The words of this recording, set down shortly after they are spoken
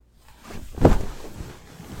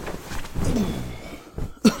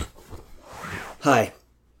Hi,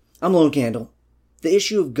 I'm Lone Candle. The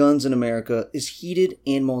issue of guns in America is heated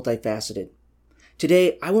and multifaceted.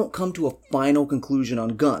 Today, I won't come to a final conclusion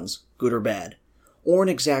on guns, good or bad, or an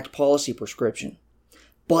exact policy prescription,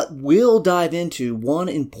 but will dive into one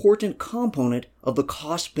important component of the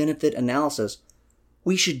cost-benefit analysis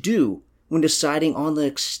we should do when deciding on the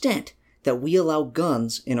extent that we allow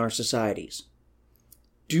guns in our societies.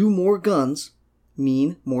 Do more guns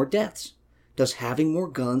mean more deaths? Does having more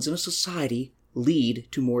guns in a society lead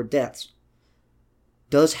to more deaths?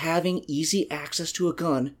 Does having easy access to a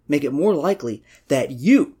gun make it more likely that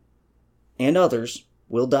you and others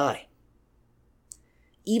will die?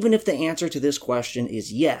 Even if the answer to this question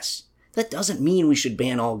is yes, that doesn't mean we should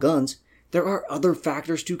ban all guns. There are other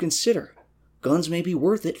factors to consider. Guns may be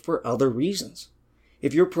worth it for other reasons.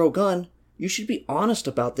 If you're pro-gun, you should be honest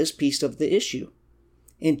about this piece of the issue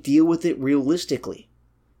and deal with it realistically.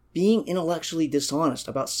 Being intellectually dishonest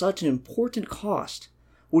about such an important cost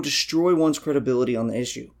will destroy one's credibility on the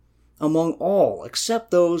issue, among all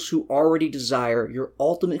except those who already desire your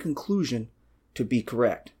ultimate conclusion to be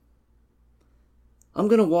correct. I'm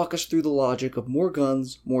going to walk us through the logic of more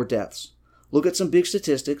guns, more deaths, look at some big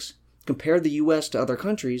statistics, compare the US to other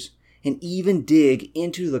countries, and even dig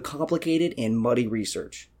into the complicated and muddy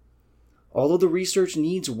research. Although the research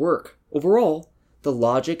needs work, overall, the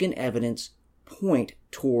logic and evidence point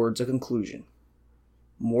towards a conclusion.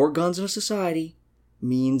 More guns in a society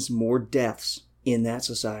means more deaths in that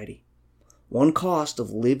society. One cost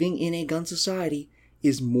of living in a gun society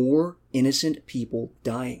is more innocent people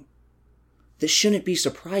dying. This shouldn't be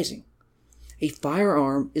surprising. A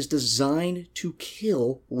firearm is designed to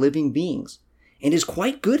kill living beings and is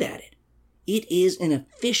quite good at it. It is an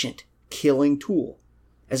efficient killing tool.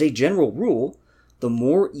 As a general rule, the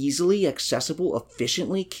more easily accessible,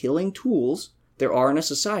 efficiently killing tools there are in a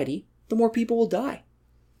society, the more people will die.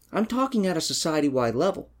 I'm talking at a society-wide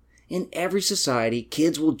level. In every society,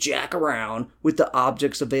 kids will jack around with the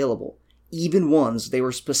objects available, even ones they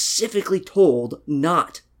were specifically told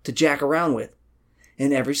not to jack around with.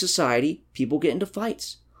 In every society, people get into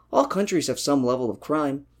fights. All countries have some level of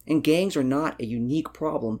crime, and gangs are not a unique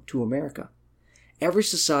problem to America. Every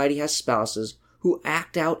society has spouses who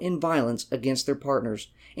act out in violence against their partners,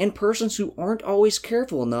 and persons who aren't always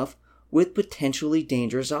careful enough with potentially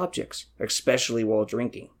dangerous objects, especially while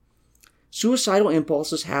drinking. Suicidal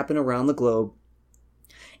impulses happen around the globe,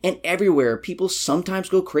 and everywhere people sometimes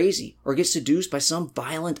go crazy or get seduced by some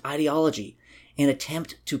violent ideology and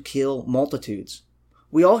attempt to kill multitudes.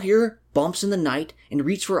 We all hear bumps in the night and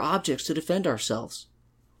reach for objects to defend ourselves,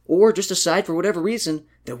 or just decide for whatever reason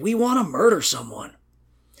that we want to murder someone.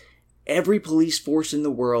 Every police force in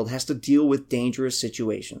the world has to deal with dangerous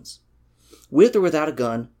situations. With or without a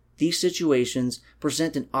gun, these situations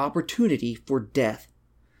present an opportunity for death.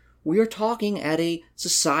 We are talking at a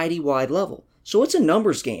society-wide level, so it's a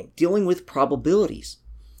numbers game dealing with probabilities.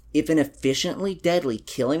 If an efficiently deadly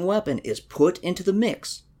killing weapon is put into the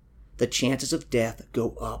mix, the chances of death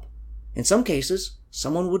go up. In some cases,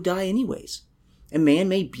 someone would die anyways. A man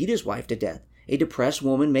may beat his wife to death. A depressed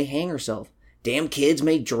woman may hang herself. Damn kids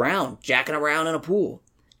may drown jacking around in a pool.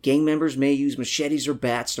 Gang members may use machetes or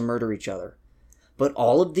bats to murder each other. But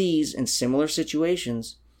all of these and similar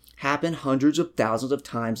situations happen hundreds of thousands of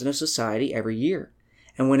times in a society every year.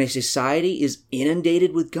 And when a society is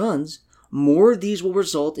inundated with guns, more of these will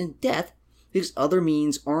result in death because other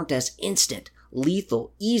means aren't as instant,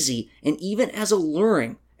 lethal, easy, and even as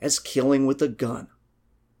alluring as killing with a gun.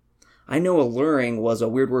 I know alluring was a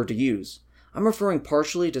weird word to use. I'm referring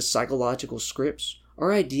partially to psychological scripts.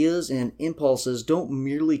 Our ideas and impulses don't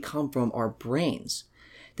merely come from our brains.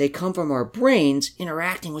 They come from our brains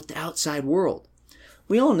interacting with the outside world.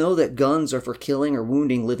 We all know that guns are for killing or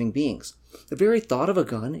wounding living beings. The very thought of a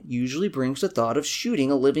gun usually brings the thought of shooting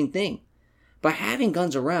a living thing. By having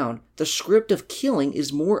guns around, the script of killing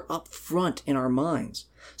is more upfront in our minds,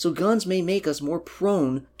 so guns may make us more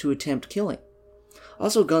prone to attempt killing.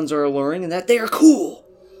 Also, guns are alluring in that they are cool.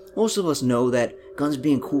 Most of us know that guns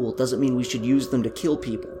being cool doesn't mean we should use them to kill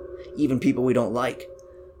people, even people we don't like.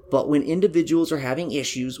 But when individuals are having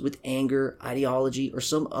issues with anger, ideology, or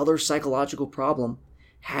some other psychological problem,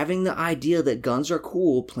 having the idea that guns are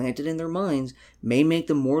cool planted in their minds may make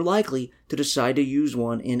them more likely to decide to use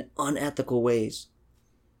one in unethical ways.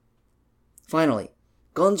 Finally,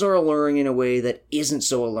 guns are alluring in a way that isn't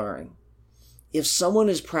so alluring. If someone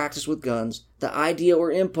is practiced with guns, the idea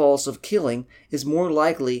or impulse of killing is more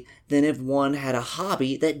likely than if one had a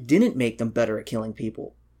hobby that didn't make them better at killing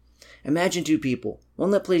people. Imagine two people,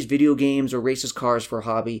 one that plays video games or races cars for a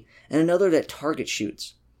hobby, and another that target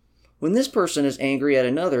shoots. When this person is angry at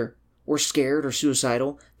another, or scared or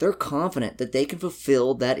suicidal, they're confident that they can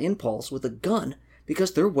fulfill that impulse with a gun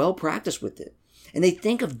because they're well practiced with it. And they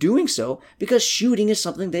think of doing so because shooting is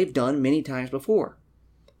something they've done many times before.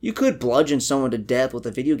 You could bludgeon someone to death with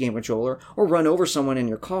a video game controller or run over someone in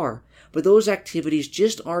your car, but those activities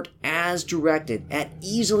just aren't as directed at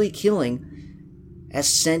easily killing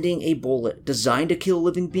as sending a bullet designed to kill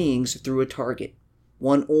living beings through a target.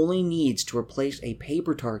 One only needs to replace a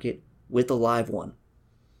paper target with a live one.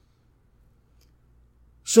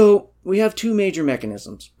 So, we have two major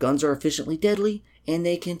mechanisms. Guns are efficiently deadly, and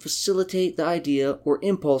they can facilitate the idea or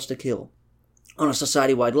impulse to kill. On a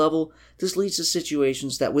society-wide level, this leads to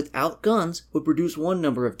situations that without guns would produce one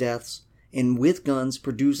number of deaths, and with guns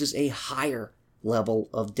produces a higher level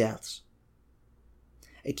of deaths.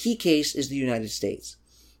 A key case is the United States.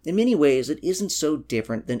 In many ways, it isn't so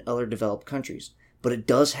different than other developed countries, but it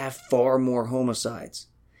does have far more homicides.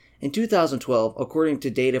 In 2012, according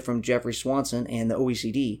to data from Jeffrey Swanson and the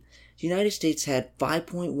OECD, the United States had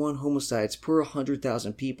 5.1 homicides per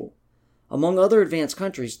 100,000 people. Among other advanced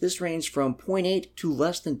countries, this ranged from 0.8 to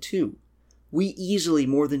less than 2. We easily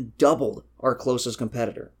more than doubled our closest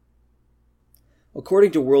competitor.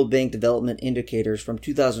 According to World Bank development indicators from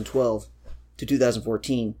 2012 to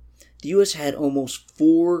 2014, the U.S. had almost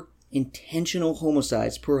 4 intentional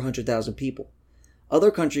homicides per 100,000 people.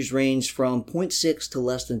 Other countries ranged from 0.6 to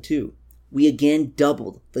less than 2. We again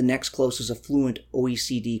doubled the next closest affluent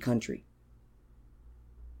OECD country.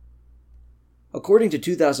 According to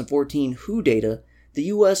 2014 WHO data, the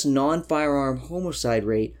U.S. non-firearm homicide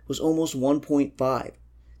rate was almost 1.5.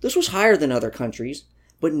 This was higher than other countries,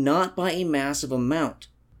 but not by a massive amount.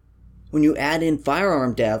 When you add in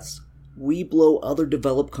firearm deaths, we blow other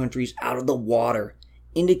developed countries out of the water,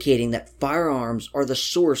 indicating that firearms are the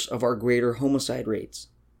source of our greater homicide rates.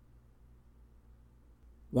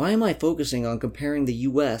 Why am I focusing on comparing the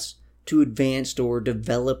U.S. to advanced or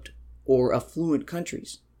developed or affluent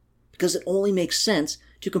countries? Because it only makes sense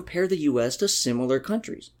to compare the U.S. to similar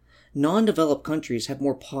countries. Non-developed countries have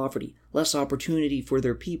more poverty, less opportunity for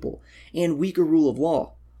their people, and weaker rule of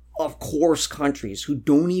law. Of course, countries who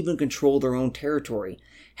don't even control their own territory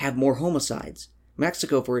have more homicides.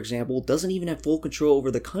 Mexico, for example, doesn't even have full control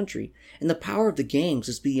over the country, and the power of the gangs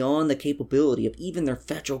is beyond the capability of even their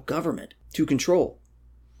federal government to control.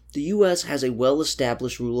 The U.S. has a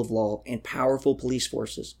well-established rule of law and powerful police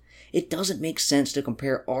forces. It doesn't make sense to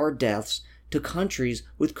compare our deaths to countries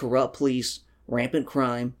with corrupt police, rampant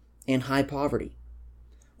crime, and high poverty.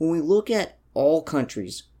 When we look at all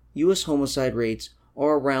countries, U.S. homicide rates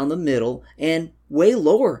are around the middle and way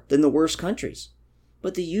lower than the worst countries.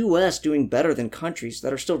 But the U.S. doing better than countries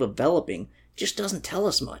that are still developing just doesn't tell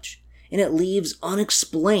us much, and it leaves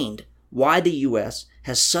unexplained why the U.S.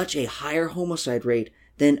 has such a higher homicide rate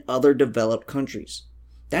than other developed countries.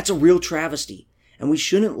 That's a real travesty, and we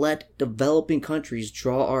shouldn't let developing countries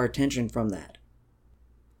draw our attention from that.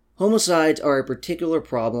 Homicides are a particular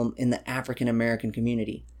problem in the African American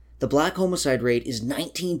community. The black homicide rate is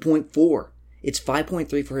 19.4. It's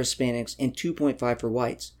 5.3 for Hispanics and 2.5 for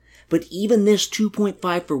whites. But even this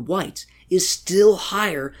 2.5 for whites is still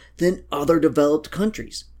higher than other developed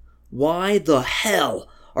countries. Why the hell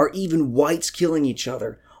are even whites killing each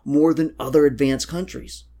other more than other advanced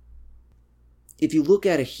countries? If you look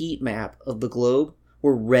at a heat map of the globe,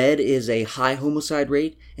 where red is a high homicide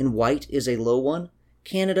rate and white is a low one,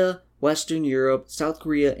 Canada, Western Europe, South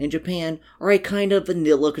Korea, and Japan are a kind of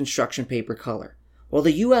vanilla construction paper color, while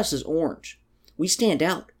the US is orange. We stand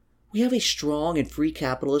out. We have a strong and free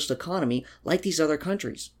capitalist economy like these other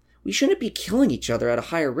countries. We shouldn't be killing each other at a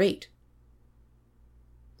higher rate.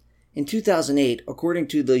 In 2008, according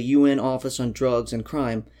to the UN Office on Drugs and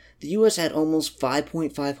Crime, the U.S. had almost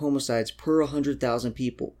 5.5 homicides per 100,000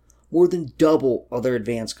 people, more than double other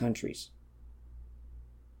advanced countries.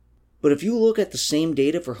 But if you look at the same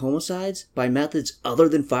data for homicides by methods other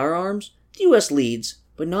than firearms, the U.S. leads,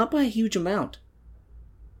 but not by a huge amount.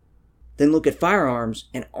 Then look at firearms,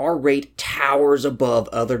 and our rate towers above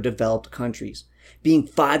other developed countries, being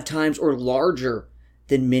 5 times or larger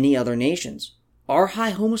than many other nations. Our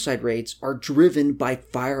high homicide rates are driven by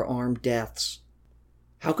firearm deaths.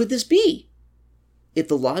 How could this be? If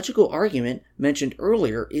the logical argument mentioned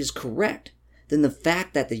earlier is correct, then the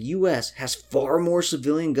fact that the U.S. has far more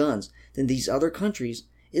civilian guns than these other countries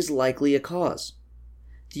is likely a cause.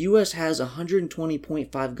 The U.S. has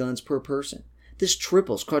 120.5 guns per person. This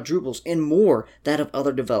triples, quadruples, and more that of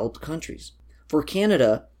other developed countries. For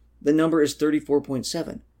Canada, the number is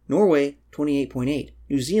 34.7, Norway 28.8,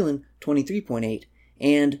 New Zealand 23.8,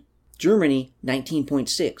 and Germany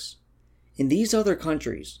 19.6. In these other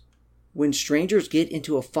countries, when strangers get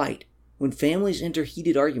into a fight, When families enter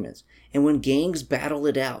heated arguments, and when gangs battle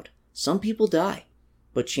it out, some people die.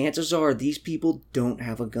 But chances are these people don't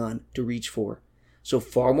have a gun to reach for. So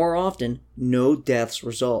far more often, no deaths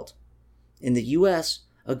result. In the US,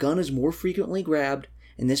 a gun is more frequently grabbed,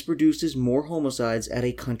 and this produces more homicides at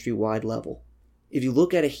a countrywide level. If you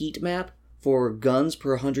look at a heat map for guns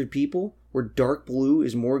per 100 people, where dark blue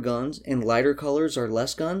is more guns and lighter colors are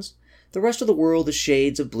less guns, the rest of the world is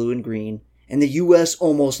shades of blue and green, and the US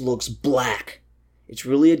almost looks black. It's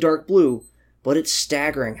really a dark blue, but it's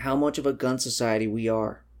staggering how much of a gun society we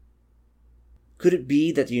are. Could it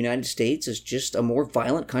be that the United States is just a more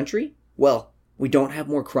violent country? Well, we don't have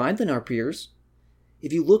more crime than our peers.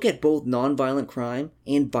 If you look at both nonviolent crime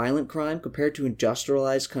and violent crime compared to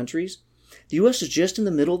industrialized countries, the US is just in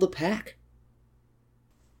the middle of the pack.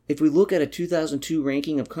 If we look at a 2002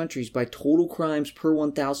 ranking of countries by total crimes per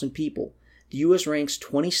 1,000 people, the US ranks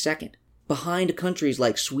 22nd, behind countries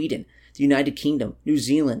like Sweden, the United Kingdom, New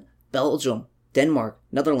Zealand, Belgium, Denmark,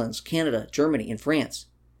 Netherlands, Canada, Germany, and France.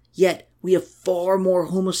 Yet, we have far more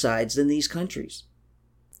homicides than these countries.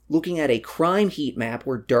 Looking at a crime heat map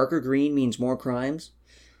where darker green means more crimes,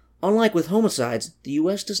 unlike with homicides, the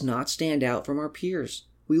US does not stand out from our peers.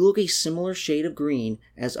 We look a similar shade of green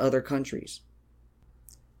as other countries.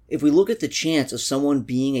 If we look at the chance of someone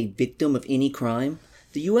being a victim of any crime,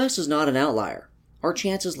 the US is not an outlier. Our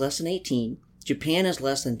chance is less than 18, Japan has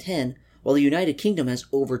less than 10, while the United Kingdom has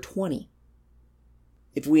over 20.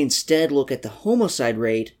 If we instead look at the homicide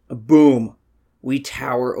rate, boom, we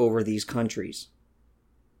tower over these countries.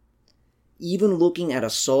 Even looking at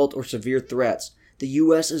assault or severe threats, the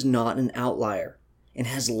US is not an outlier and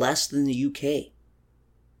has less than the UK.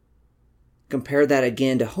 Compare that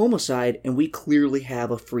again to homicide, and we clearly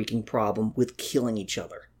have a freaking problem with killing each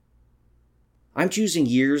other. I'm choosing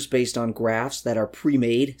years based on graphs that are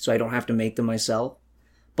pre-made, so I don't have to make them myself.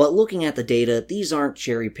 But looking at the data, these aren't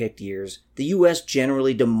cherry-picked years. The US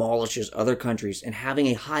generally demolishes other countries in having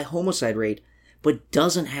a high homicide rate, but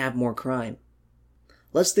doesn't have more crime.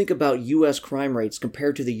 Let's think about US crime rates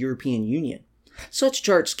compared to the European Union. Such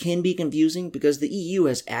charts can be confusing because the EU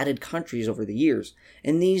has added countries over the years,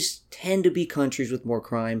 and these tend to be countries with more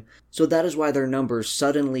crime, so that is why their numbers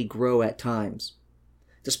suddenly grow at times.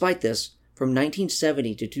 Despite this, from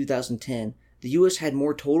 1970 to 2010, the US had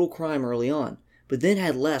more total crime early on, but then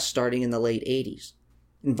had less starting in the late 80s.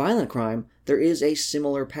 In violent crime, there is a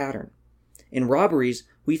similar pattern. In robberies,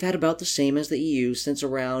 we've had about the same as the EU since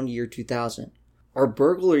around year 2000. Our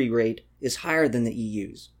burglary rate is higher than the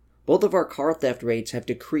EU's. Both of our car theft rates have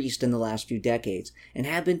decreased in the last few decades and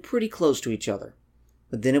have been pretty close to each other.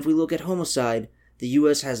 But then if we look at homicide, the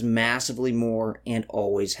US has massively more and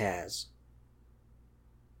always has.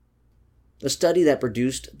 The study that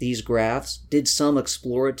produced these graphs did some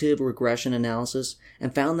explorative regression analysis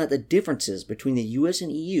and found that the differences between the US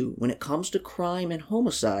and EU when it comes to crime and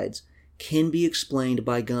homicides can be explained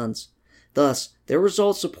by guns. Thus, their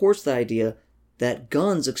results supports the idea that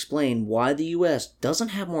guns explain why the US doesn't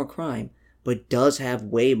have more crime, but does have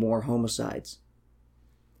way more homicides.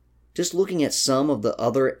 Just looking at some of the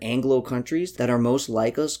other Anglo countries that are most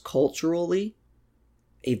like us culturally,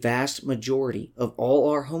 a vast majority of all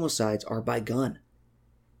our homicides are by gun.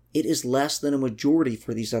 It is less than a majority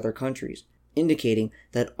for these other countries, indicating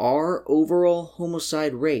that our overall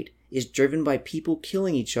homicide rate is driven by people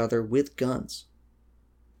killing each other with guns.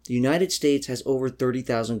 The United States has over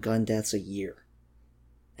 30,000 gun deaths a year.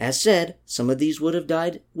 As said, some of these would have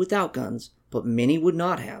died without guns, but many would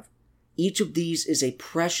not have. Each of these is a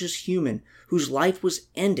precious human whose life was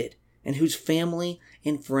ended and whose family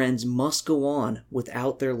and friends must go on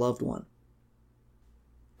without their loved one.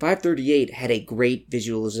 538 had a great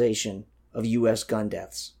visualization of US gun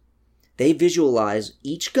deaths. They visualize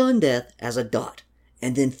each gun death as a dot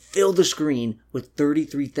and then fill the screen with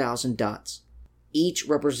 33,000 dots, each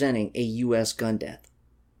representing a US gun death.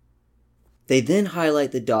 They then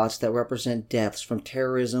highlight the dots that represent deaths from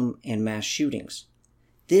terrorism and mass shootings.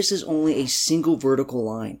 This is only a single vertical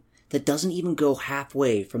line that doesn't even go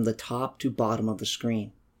halfway from the top to bottom of the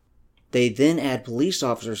screen. They then add police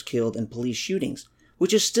officers killed in police shootings,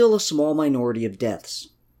 which is still a small minority of deaths.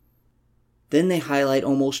 Then they highlight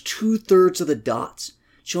almost 2/3 of the dots,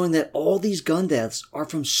 showing that all these gun deaths are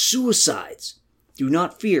from suicides. Do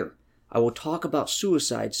not fear, I will talk about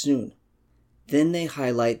suicide soon. Then they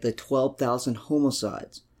highlight the 12,000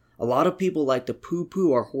 homicides. A lot of people like to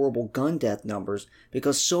poo-poo our horrible gun death numbers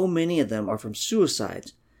because so many of them are from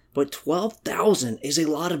suicides, but 12,000 is a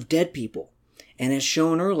lot of dead people. And as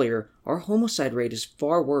shown earlier, our homicide rate is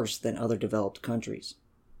far worse than other developed countries.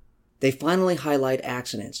 They finally highlight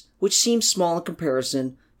accidents, which seems small in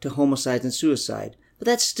comparison to homicides and suicide, but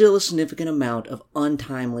that's still a significant amount of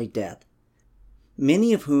untimely death,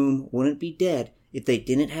 many of whom wouldn't be dead if they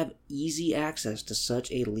didn't have easy access to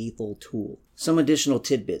such a lethal tool. Some additional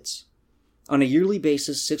tidbits. On a yearly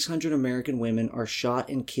basis, 600 American women are shot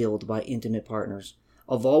and killed by intimate partners.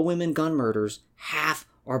 Of all women gun murders, half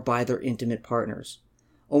are by their intimate partners.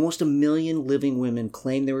 Almost 1 million living women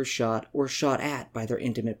claim they were shot or shot at by their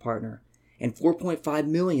intimate partner, and 4.5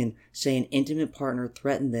 million say an intimate partner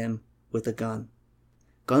threatened them with a gun.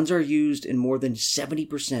 Guns are used in more than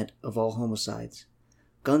 70% of all homicides.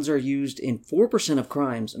 Guns are used in 4% of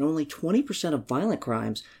crimes and only 20% of violent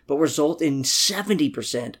crimes, but result in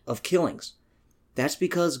 70% of killings. That's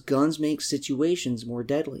because guns make situations more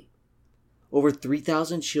deadly. Over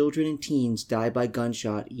 3,000 children and teens die by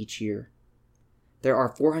gunshot each year. There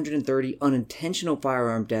are 430 unintentional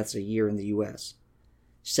firearm deaths a year in the U.S.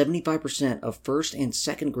 75% of first and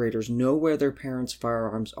second graders know where their parents'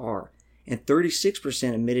 firearms are, and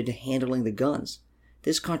 36% admitted to handling the guns.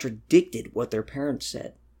 This contradicted what their parents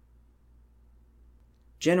said.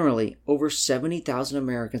 Generally, over 70,000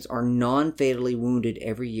 Americans are non-fatally wounded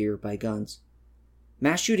every year by guns.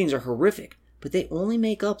 Mass shootings are horrific, but they only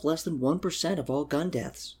make up less than 1% of all gun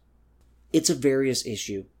deaths. It's a various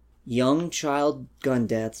issue. Young child gun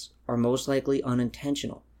deaths are most likely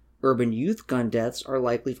unintentional. Urban youth gun deaths are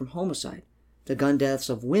likely from homicide. The gun deaths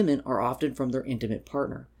of women are often from their intimate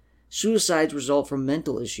partner. Suicides result from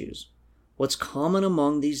mental issues. What's common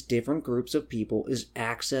among these different groups of people is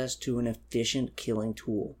access to an efficient killing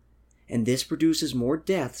tool, and this produces more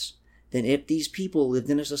deaths than if these people lived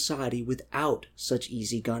in a society without such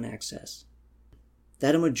easy gun access.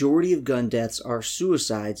 That a majority of gun deaths are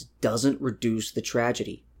suicides doesn't reduce the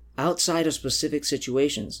tragedy. Outside of specific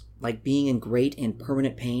situations, like being in great and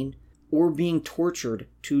permanent pain, or being tortured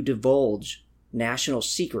to divulge national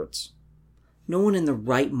secrets, no one in their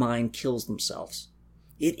right mind kills themselves.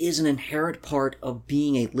 It is an inherent part of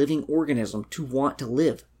being a living organism to want to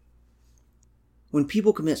live. When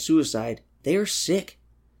people commit suicide, they are sick.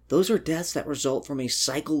 Those are deaths that result from a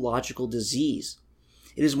psychological disease.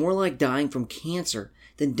 It is more like dying from cancer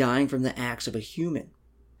than dying from the acts of a human.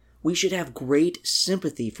 We should have great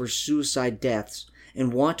sympathy for suicide deaths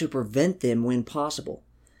and want to prevent them when possible.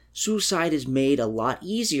 Suicide is made a lot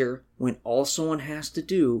easier when all someone has to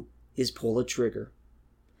do is pull a trigger.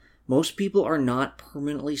 Most people are not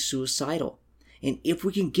permanently suicidal, and if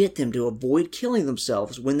we can get them to avoid killing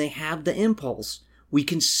themselves when they have the impulse, we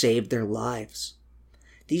can save their lives.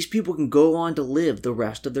 These people can go on to live the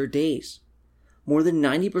rest of their days. More than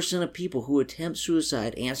 90% of people who attempt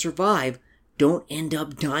suicide and survive don't end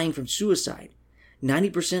up dying from suicide.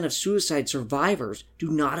 90% of suicide survivors do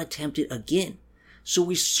not attempt it again, so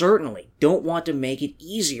we certainly don't want to make it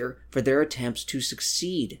easier for their attempts to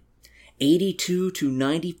succeed. 82 to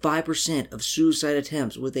 95% of suicide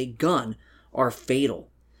attempts with a gun are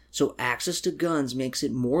fatal, so access to guns makes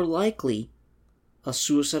it more likely a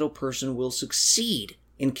suicidal person will succeed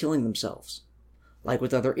in killing themselves. Like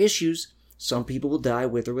with other issues, some people will die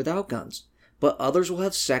with or without guns, but others will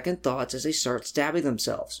have second thoughts as they start stabbing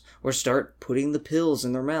themselves or start putting the pills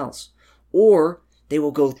in their mouths. Or they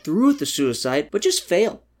will go through with the suicide but just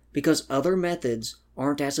fail because other methods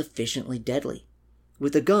aren't as efficiently deadly.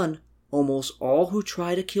 With a gun, almost all who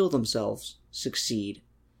try to kill themselves succeed.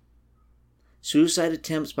 Suicide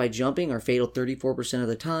attempts by jumping are fatal 34% of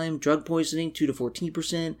the time, drug poisoning 2 to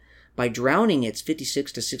 14%, by drowning it's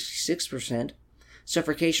 56 to 66%,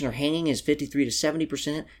 suffocation or hanging is 53 to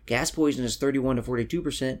 70%, gas poison is 31 to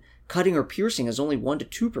 42%, cutting or piercing is only 1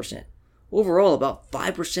 to 2%. Overall, about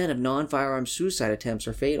 5% of non-firearm suicide attempts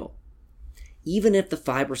are fatal. Even if the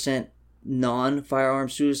 5% non-firearm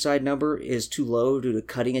suicide number is too low due to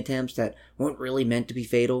cutting attempts that weren't really meant to be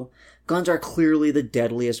fatal, guns are clearly the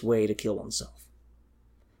deadliest way to kill oneself.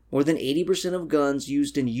 More than 80% of guns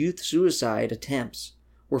used in youth suicide attempts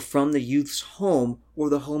were from the youth's home or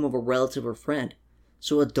the home of a relative or friend,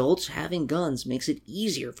 so adults having guns makes it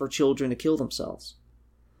easier for children to kill themselves.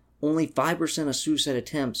 Only 5% of suicide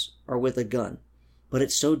attempts are with a gun, but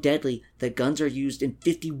it's so deadly that guns are used in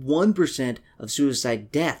 51% of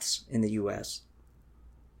suicide deaths in the U.S.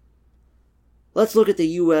 Let's look at the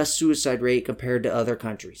U.S. suicide rate compared to other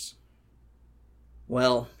countries.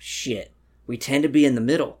 Well, shit. We tend to be in the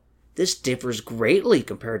middle. This differs greatly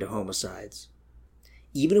compared to homicides.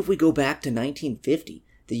 Even if we go back to 1950,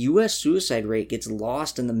 the U.S. suicide rate gets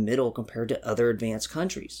lost in the middle compared to other advanced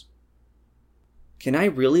countries. Can I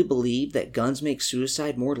really believe that guns make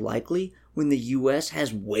suicide more likely when the U.S.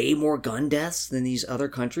 has way more gun deaths than these other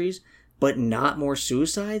countries, but not more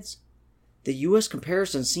suicides? The U.S.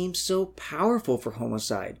 comparison seems so powerful for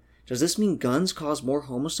homicide. Does this mean guns cause more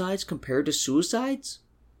homicides compared to suicides?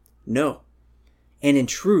 No. And in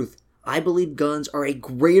truth, I believe guns are a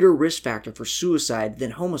greater risk factor for suicide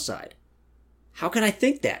than homicide. How can I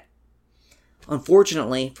think that?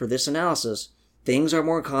 Unfortunately, for this analysis, things are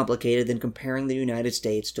more complicated than comparing the United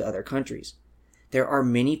States to other countries. There are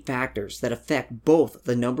many factors that affect both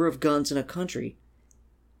the number of guns in a country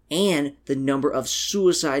and the number of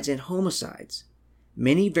suicides and homicides.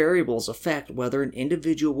 Many variables affect whether an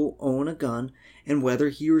individual will own a gun and whether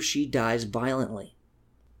he or she dies violently.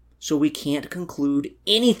 So we can't conclude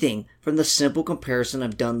anything from the simple comparison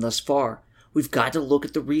I've done thus far. We've got to look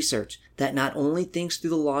at the research that not only thinks through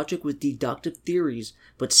the logic with deductive theories,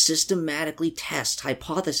 but systematically tests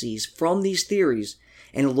hypotheses from these theories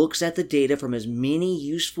and looks at the data from as many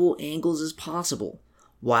useful angles as possible,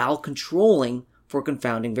 while controlling for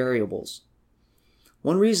confounding variables.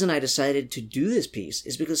 One reason I decided to do this piece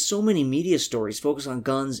is because so many media stories focus on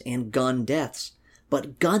guns and gun deaths,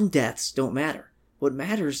 but gun deaths don't matter. What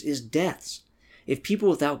matters is deaths. If people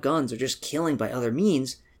without guns are just killing by other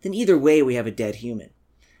means, then either way we have a dead human.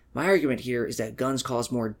 My argument here is that guns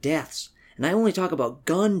cause more deaths, and I only talk about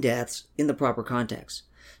gun deaths in the proper context.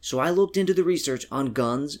 So I looked into the research on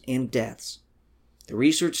guns and deaths. The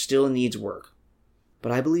research still needs work,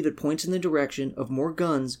 but I believe it points in the direction of more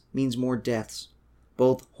guns means more deaths,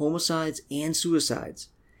 both homicides and suicides,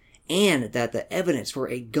 and that the evidence for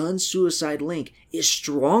a gun-suicide link is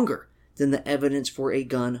stronger than the evidence for a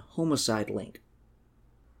gun-homicide link.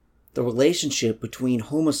 The relationship between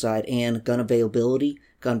homicide and gun availability,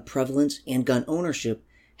 gun prevalence, and gun ownership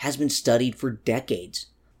has been studied for decades.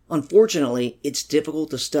 Unfortunately, it's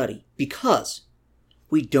difficult to study because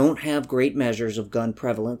we don't have great measures of gun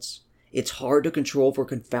prevalence. It's hard to control for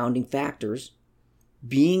confounding factors.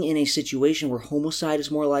 Being in a situation where homicide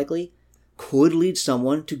is more likely could lead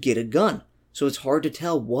someone to get a gun, so it's hard to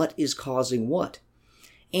tell what is causing what.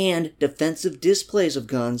 And defensive displays of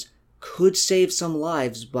guns could save some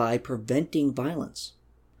lives by preventing violence.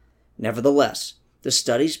 Nevertheless, the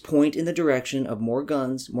studies point in the direction of more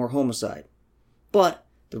guns, more homicide. But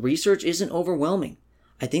the research isn't overwhelming.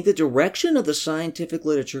 I think the direction of the scientific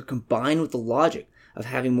literature combined with the logic of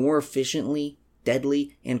having more efficiently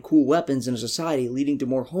deadly and cool weapons in a society leading to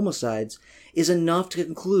more homicides is enough to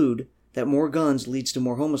conclude that more guns leads to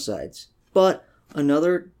more homicides. But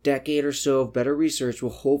another decade or so of better research will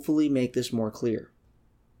hopefully make this more clear.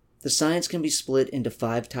 The science can be split into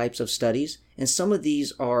 5 types of studies, and some of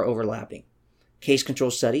these are overlapping. Case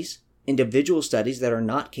control studies, individual studies that are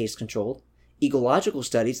not case controlled, ecological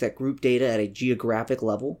studies that group data at a geographic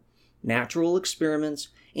level, natural experiments,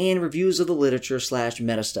 and reviews of the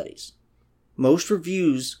literature/meta studies. Most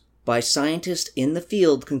reviews by scientists in the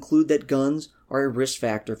field conclude that guns are a risk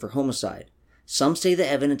factor for homicide. Some say the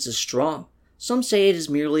evidence is strong, some say it is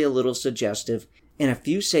merely a little suggestive, and a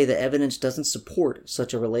few say the evidence doesn't support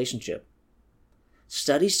such a relationship.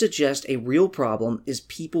 Studies suggest a real problem is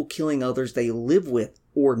people killing others they live with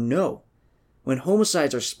or know. When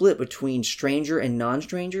homicides are split between stranger and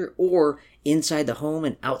non-stranger, or inside the home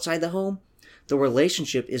and outside the home, the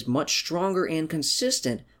relationship is much stronger and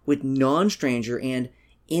consistent with non-stranger and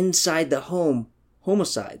inside the home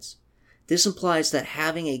homicides. This implies that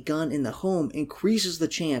having a gun in the home increases the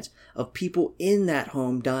chance of people in that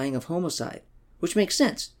home dying of homicide, which makes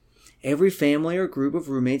sense. Every family or group of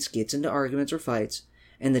roommates gets into arguments or fights,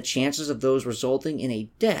 and the chances of those resulting in a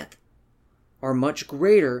death are much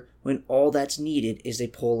greater when all that's needed is a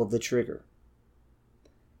pull of the trigger.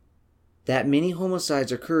 That many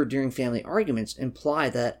homicides occurred during family arguments imply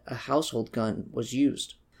that a household gun was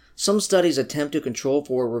used. Some studies attempt to control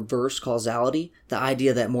for reverse causality, the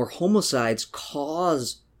idea that more homicides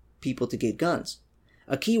cause people to get guns.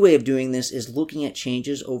 A key way of doing this is looking at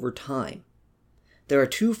changes over time. There are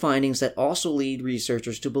 2 findings that also lead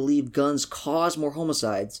researchers to believe guns cause more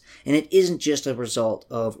homicides, and it isn't just a result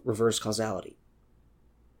of reverse causality.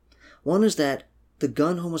 One is that the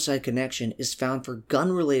gun-homicide connection is found for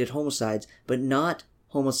gun-related homicides, but not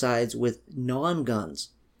homicides with non-guns.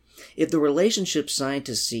 If the relationships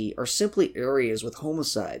scientists see are simply areas with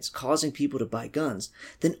homicides causing people to buy guns,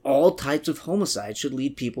 then all types of homicides should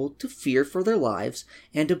lead people to fear for their lives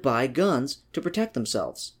and to buy guns to protect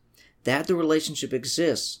themselves. That the relationship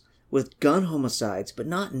exists with gun homicides but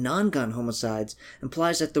not non-gun homicides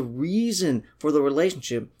implies that the reason for the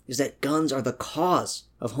relationship is that guns are the cause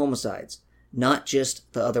of homicides, not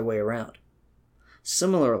just the other way around.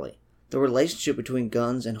 Similarly, the relationship between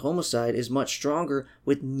guns and homicide is much stronger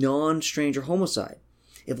with non-stranger homicide.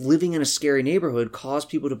 If living in a scary neighborhood caused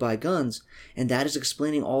people to buy guns, and that is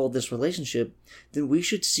explaining all of this relationship, then we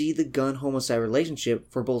should see the gun-homicide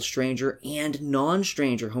relationship for both stranger and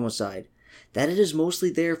non-stranger homicide. That it is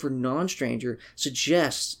mostly there for non-stranger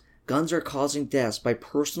suggests guns are causing deaths by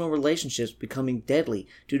personal relationships becoming deadly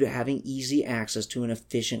due to having easy access to an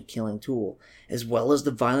efficient killing tool, as well as the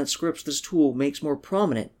violent scripts this tool makes more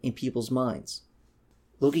prominent in people's minds.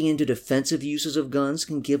 Looking into defensive uses of guns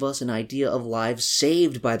can give us an idea of lives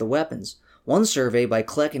saved by the weapons. One survey by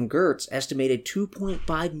Kleck and Gertz estimated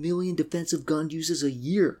 2.5 million defensive gun uses a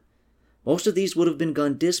year. Most of these would have been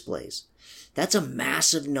gun displays. That's a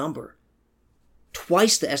massive number.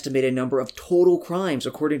 Twice the estimated number of total crimes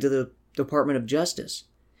according to the Department of Justice.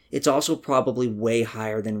 It's also probably way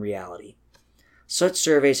higher than reality. Such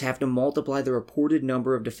surveys have to multiply the reported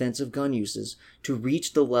number of defensive gun uses to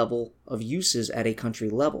reach the level of uses at a country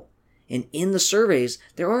level. And in the surveys,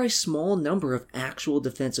 there are a small number of actual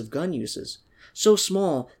defensive gun uses, so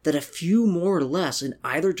small that a few more or less in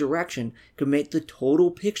either direction could make the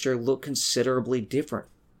total picture look considerably different.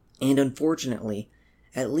 And unfortunately,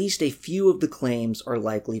 at least a few of the claims are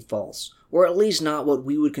likely false, or at least not what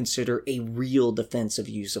we would consider a real defensive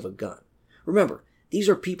use of a gun. Remember, these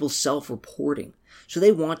are people self-reporting, so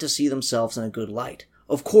they want to see themselves in a good light.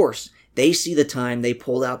 Of course, they see the time they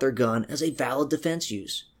pulled out their gun as a valid defense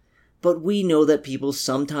use. But we know that people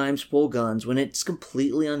sometimes pull guns when it's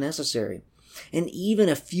completely unnecessary, and even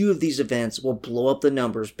a few of these events will blow up the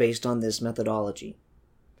numbers based on this methodology.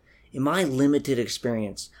 In my limited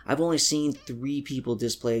experience, I've only seen 3 people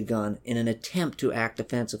display a gun in an attempt to act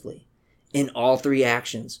defensively. In all 3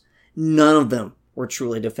 actions, none of them were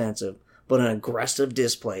truly defensive, but an aggressive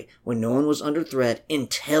display when no one was under threat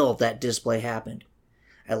until that display happened.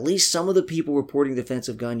 At least some of the people reporting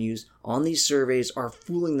defensive gun use on these surveys are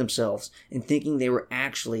fooling themselves and thinking they were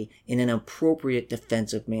actually in an appropriate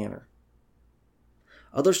defensive manner.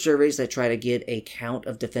 Other surveys that try to get a count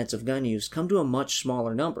of defensive gun use come to a much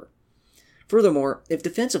smaller number. Furthermore, if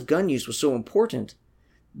defensive gun use was so important,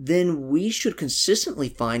 then we should consistently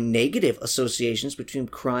find negative associations between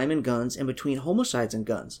crime and guns and between homicides and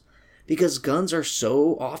guns, because guns are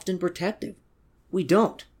so often protective. We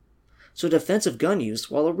don't. So defensive gun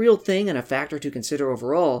use, while a real thing and a factor to consider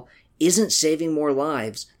overall, isn't saving more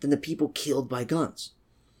lives than the people killed by guns.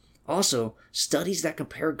 Also, studies that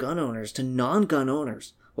compare gun owners to non-gun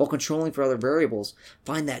owners while controlling for other variables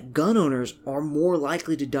find that gun owners are more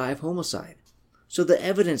likely to die of homicide. So the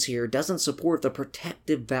evidence here doesn't support the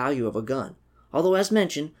protective value of a gun, although as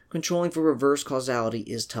mentioned, controlling for reverse causality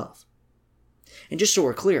is tough. And just so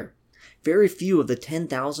we're clear, very few of the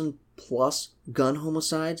 10,000 plus gun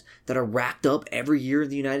homicides that are racked up every year in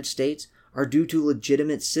the United States are due to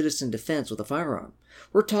legitimate citizen defense with a firearm.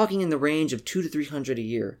 We're talking in the range of 200 to 300 a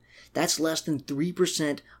year. That's less than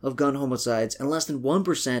 3% of gun homicides and less than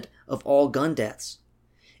 1% of all gun deaths.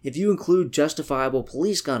 If you include justifiable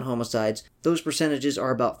police gun homicides, those percentages are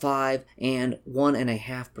about 5 and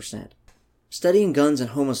 1.5%. Studying guns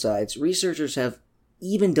and homicides, researchers have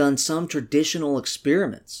even done some traditional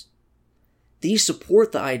experiments. These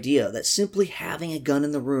support the idea that simply having a gun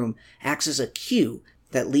in the room acts as a cue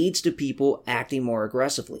that leads to people acting more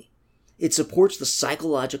aggressively. It supports the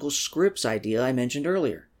psychological scripts idea I mentioned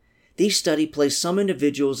earlier. These studies place some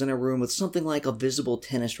individuals in a room with something like a visible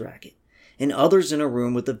tennis racket, and others in a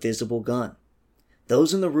room with a visible gun.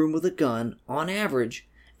 Those in the room with a gun, on average,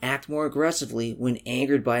 act more aggressively when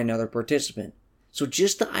angered by another participant. So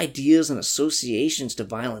just the ideas and associations to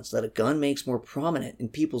violence that a gun makes more prominent in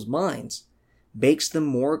people's minds makes them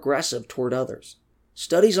more aggressive toward others.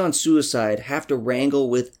 Studies on suicide have to wrangle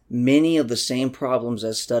with many of the same problems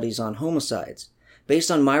as studies on homicides. Based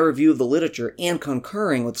on my review of the literature and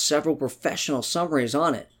concurring with several professional summaries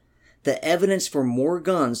on it, the evidence for more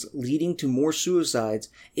guns leading to more suicides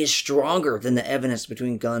is stronger than the evidence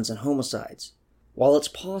between guns and homicides. While it's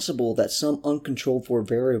possible that some uncontrolled for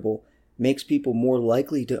variable makes people more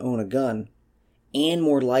likely to own a gun and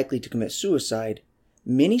more likely to commit suicide,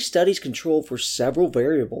 many studies control for several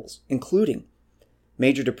variables, including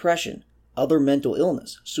major depression, other mental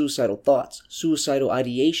illness, suicidal thoughts, suicidal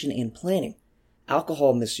ideation and planning,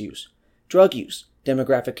 alcohol misuse, drug use,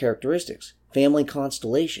 demographic characteristics, family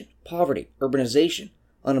constellation, poverty, urbanization,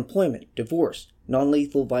 unemployment, divorce,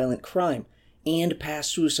 non-lethal violent crime, and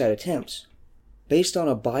past suicide attempts. Based on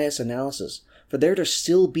a bias analysis, for there to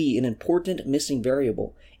still be an important missing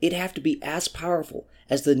variable, it'd have to be as powerful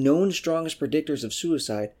as the known strongest predictors of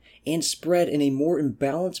suicide and spread in a more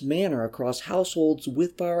imbalanced manner across households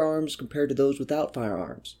with firearms compared to those without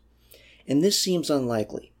firearms. And this seems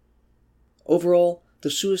unlikely. Overall,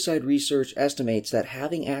 the suicide research estimates that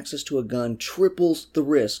having access to a gun triples the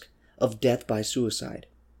risk of death by suicide.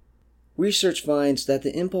 Research finds that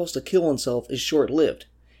the impulse to kill oneself is short-lived,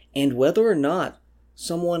 and whether or not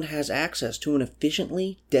someone has access to an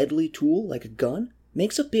efficiently deadly tool like a gun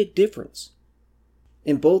makes a big difference.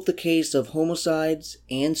 In both the case of homicides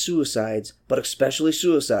and suicides, but especially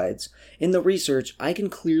suicides, in the research I can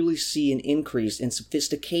clearly see an increase in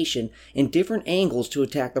sophistication and different angles to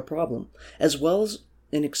attack the problem, as well as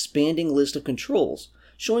an expanding list of controls,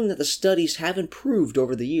 showing that the studies have improved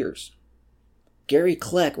over the years. Gary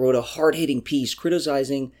Kleck wrote a hard-hitting piece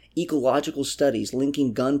criticizing ecological studies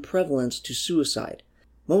linking gun prevalence to suicide.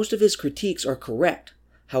 Most of his critiques are correct.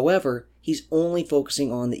 However, he's only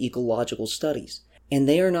focusing on the ecological studies, and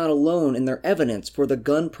they are not alone in their evidence for the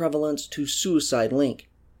gun prevalence to suicide link.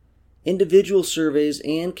 Individual surveys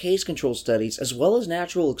and case control studies, as well as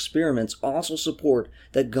natural experiments, also support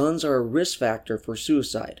that guns are a risk factor for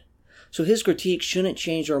suicide. So his critique shouldn't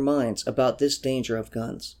change our minds about this danger of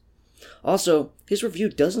guns. Also, his review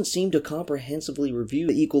doesn't seem to comprehensively review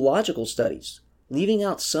the ecological studies, leaving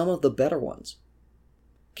out some of the better ones.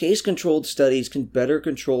 Case-controlled studies can better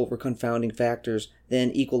control for confounding factors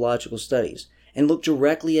than ecological studies, and look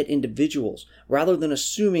directly at individuals, rather than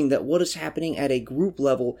assuming that what is happening at a group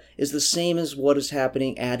level is the same as what is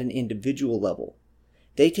happening at an individual level.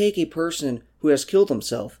 They take a person who has killed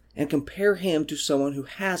himself and compare him to someone who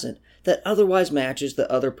hasn't, that otherwise matches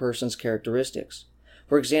the other person's characteristics.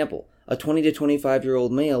 For example, a 20 to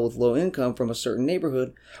 25-year-old male with low income from a certain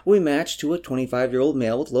neighborhood will be matched to a 25-year-old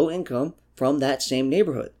male with low income from that same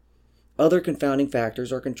neighborhood. Other confounding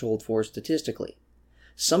factors are controlled for statistically.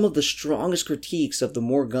 Some of the strongest critiques of the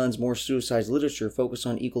more guns, more suicides literature focus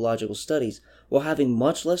on ecological studies, while having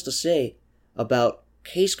much less to say about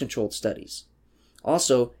case-controlled studies.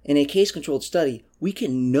 Also, in a case-controlled study, we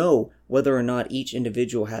can know whether or not each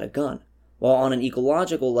individual had a gun, while on an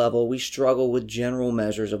ecological level, we struggle with general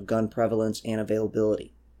measures of gun prevalence and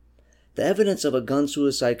availability. The evidence of a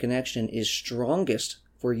gun-suicide connection is strongest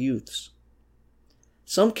for youths.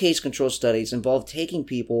 Some case-control studies involve taking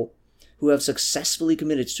people who have successfully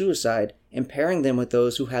committed suicide and pairing them with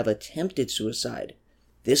those who have attempted suicide.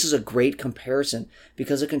 This is a great comparison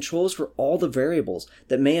because it controls for all the variables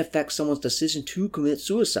that may affect someone's decision to commit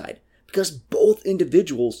suicide, because both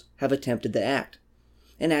individuals have attempted the act.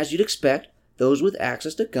 And as you'd expect, those with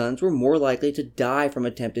access to guns were more likely to die from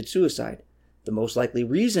attempted suicide. The most likely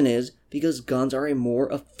reason is because guns are a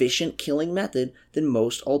more efficient killing method than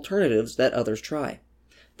most alternatives that others try.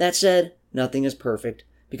 That said, nothing is perfect,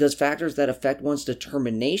 because factors that affect one's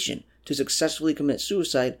determination to successfully commit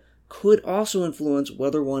suicide could also influence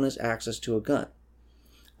whether one has access to a gun.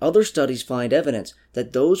 Other studies find evidence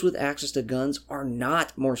that those with access to guns are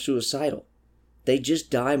not more suicidal. They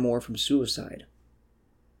just die more from suicide.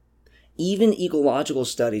 Even ecological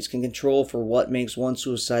studies can control for what makes one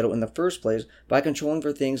suicidal in the first place by controlling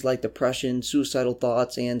for things like depression, suicidal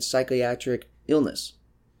thoughts, and psychiatric illness.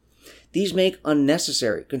 These make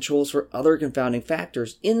unnecessary controls for other confounding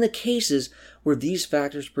factors in the cases where these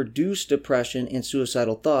factors produce depression and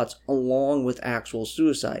suicidal thoughts along with actual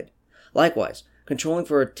suicide. Likewise, controlling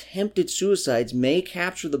for attempted suicides may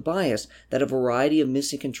capture the bias that a variety of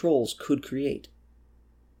missing controls could create.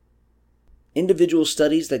 Individual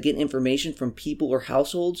studies that get information from people or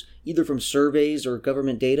households, either from surveys or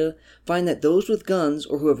government data, find that those with guns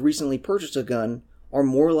or who have recently purchased a gun are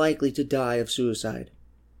more likely to die of suicide.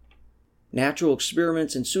 Natural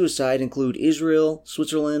experiments in suicide include Israel,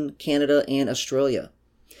 Switzerland, Canada, and Australia.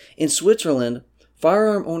 In Switzerland,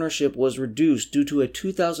 firearm ownership was reduced due to a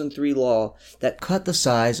 2003 law that cut the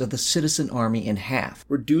size of the citizen army in half,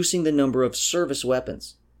 reducing the number of service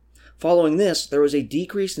weapons. Following this, there was a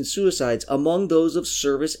decrease in suicides among those of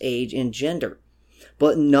service age and gender,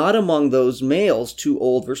 but not among those males too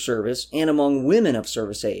old for service and among women of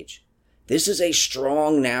service age. This is a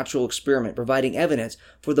strong natural experiment providing evidence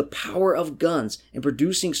for the power of guns in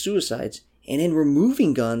producing suicides and in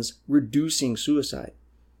removing guns, reducing suicide.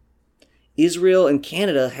 Israel and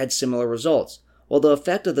Canada had similar results, while the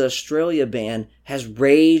effect of the Australia ban has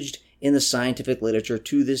raged in the scientific literature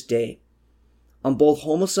to this day. On both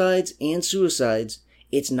homicides and suicides,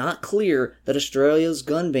 it's not clear that Australia's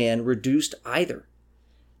gun ban reduced either.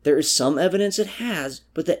 There is some evidence it has,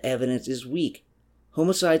 but the evidence is weak.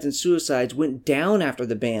 Homicides and suicides went down after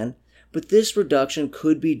the ban, but this reduction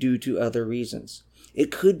could be due to other reasons.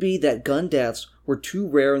 It could be that gun deaths were too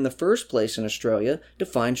rare in the first place in Australia to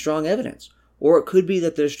find strong evidence, or it could be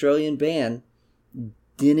that the Australian ban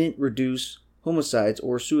didn't reduce homicides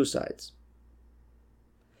or suicides.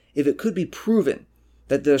 If it could be proven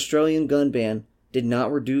that the Australian gun ban did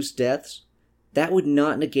not reduce deaths, that would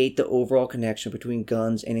not negate the overall connection between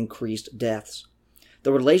guns and increased deaths.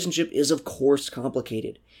 The relationship is of course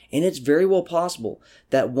complicated, and it's very well possible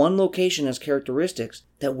that one location has characteristics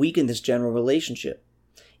that weaken this general relationship,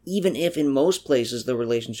 even if in most places the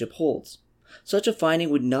relationship holds. such a finding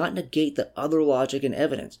would not negate the other logic and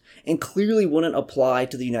evidence, and clearly wouldn't apply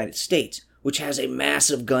to the United States, which has a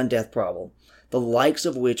massive gun death problem, the likes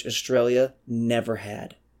of which Australia never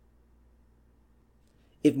had.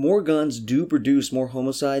 If more guns do produce more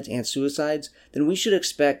homicides and suicides, then we should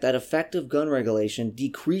expect that effective gun regulation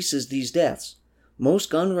decreases these deaths.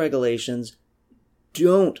 Most gun regulations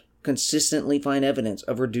don't consistently find evidence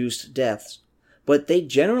of reduced deaths, but they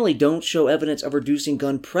generally don't show evidence of reducing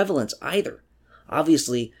gun prevalence either.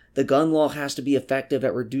 Obviously, the gun law has to be effective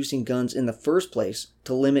at reducing guns in the first place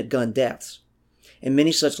to limit gun deaths, and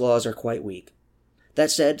many such laws are quite weak.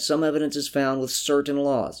 That said, some evidence is found with certain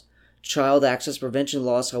laws. Child access prevention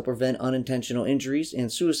laws help prevent unintentional injuries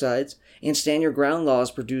and suicides, and stand your ground laws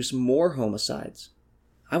produce more homicides.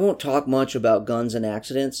 I won't talk much about guns and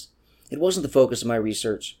accidents. It wasn't the focus of my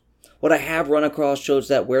research. What I have run across shows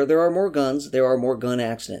that where there are more guns, there are more gun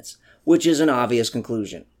accidents, which is an obvious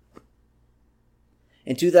conclusion.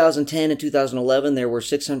 In 2010 and 2011, there were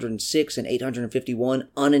 606 and 851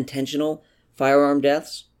 unintentional firearm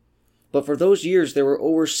deaths. But for those years, there were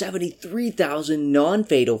over 73,000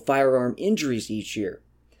 non-fatal firearm injuries each year.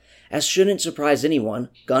 As shouldn't surprise anyone,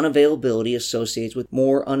 gun availability associates with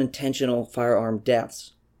more unintentional firearm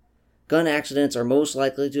deaths. Gun accidents are most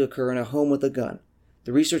likely to occur in a home with a gun.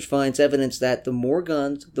 The research finds evidence that the more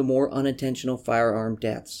guns, the more unintentional firearm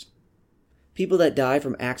deaths. People that die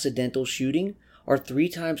from accidental shooting are 3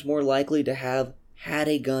 times more likely to have had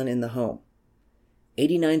a gun in the home.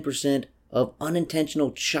 89% of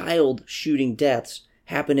unintentional child shooting deaths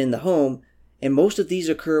happen in the home, and most of these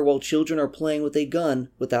occur while children are playing with a gun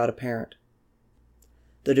without a parent.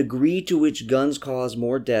 The degree to which guns cause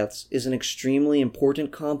more deaths is an extremely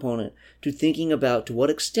important component to thinking about to what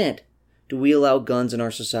extent do we allow guns in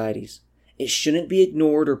our societies. It shouldn't be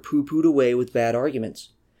ignored or poo-pooed away with bad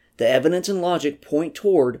arguments. The evidence and logic point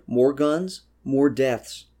toward more guns, more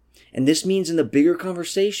deaths. And this means in the bigger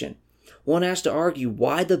conversation, one has to argue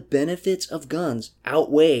why the benefits of guns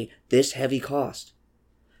outweigh this heavy cost.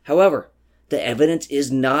 However, the evidence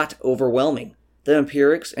is not overwhelming. The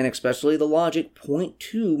empirics, and especially the logic, point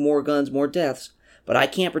to more guns, more deaths, but I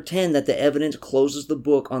can't pretend that the evidence closes the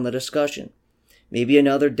book on the discussion. Maybe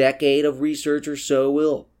another decade of research or so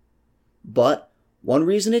will. But one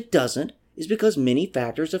reason it doesn't is because many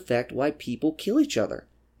factors affect why people kill each other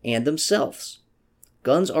and themselves.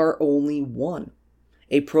 Guns are only one.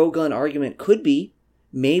 A pro-gun argument could be,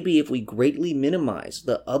 maybe if we greatly minimize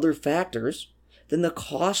the other factors, then the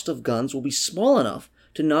cost of guns will be small enough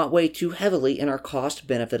to not weigh too heavily in our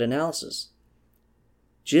cost-benefit analysis.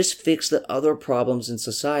 Just fix the other problems in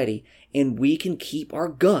society, and we can keep our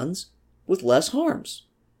guns with less harms.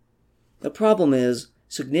 The problem is,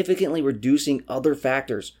 significantly reducing other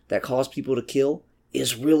factors that cause people to kill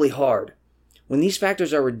is really hard. When these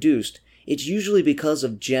factors are reduced, it's usually because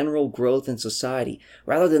of general growth in society,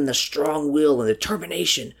 rather than the strong will and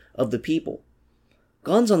determination of the people.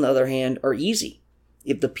 Guns, on the other hand, are easy.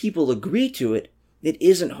 If the people agree to it, it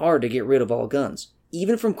isn't hard to get rid of all guns,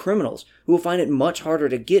 even from criminals, who will find it much harder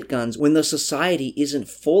to get guns when the society isn't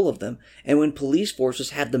full of them, and when police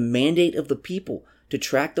forces have the mandate of the people to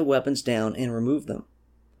track the weapons down and remove them.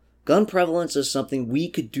 Gun prevalence is something we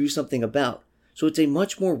could do something about, so it's a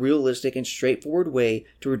much more realistic and straightforward way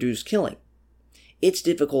to reduce killing. Its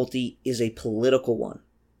difficulty is a political one.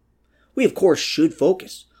 We of course should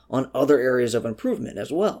focus on other areas of improvement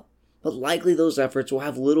as well, but likely those efforts will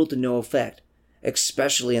have little to no effect,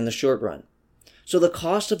 especially in the short run. So the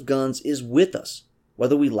cost of guns is with us,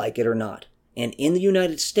 whether we like it or not. And in the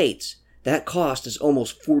United States, that cost is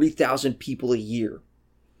almost 40,000 people a year.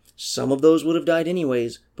 Some of those would have died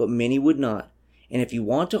anyways, but many would not. And if you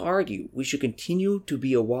want to argue we should continue to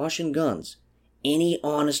be awash in guns, any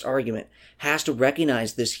honest argument has to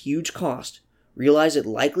recognize this huge cost, realize it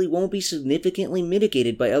likely won't be significantly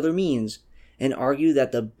mitigated by other means, and argue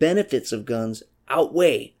that the benefits of guns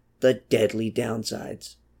outweigh the deadly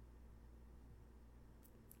downsides.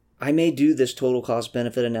 I may do this total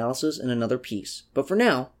cost-benefit analysis in another piece, but for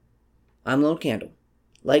now, I'm Lone Candle.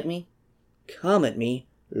 Like me, comment me,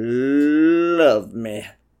 love me.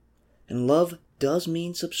 And love does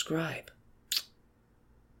mean subscribe.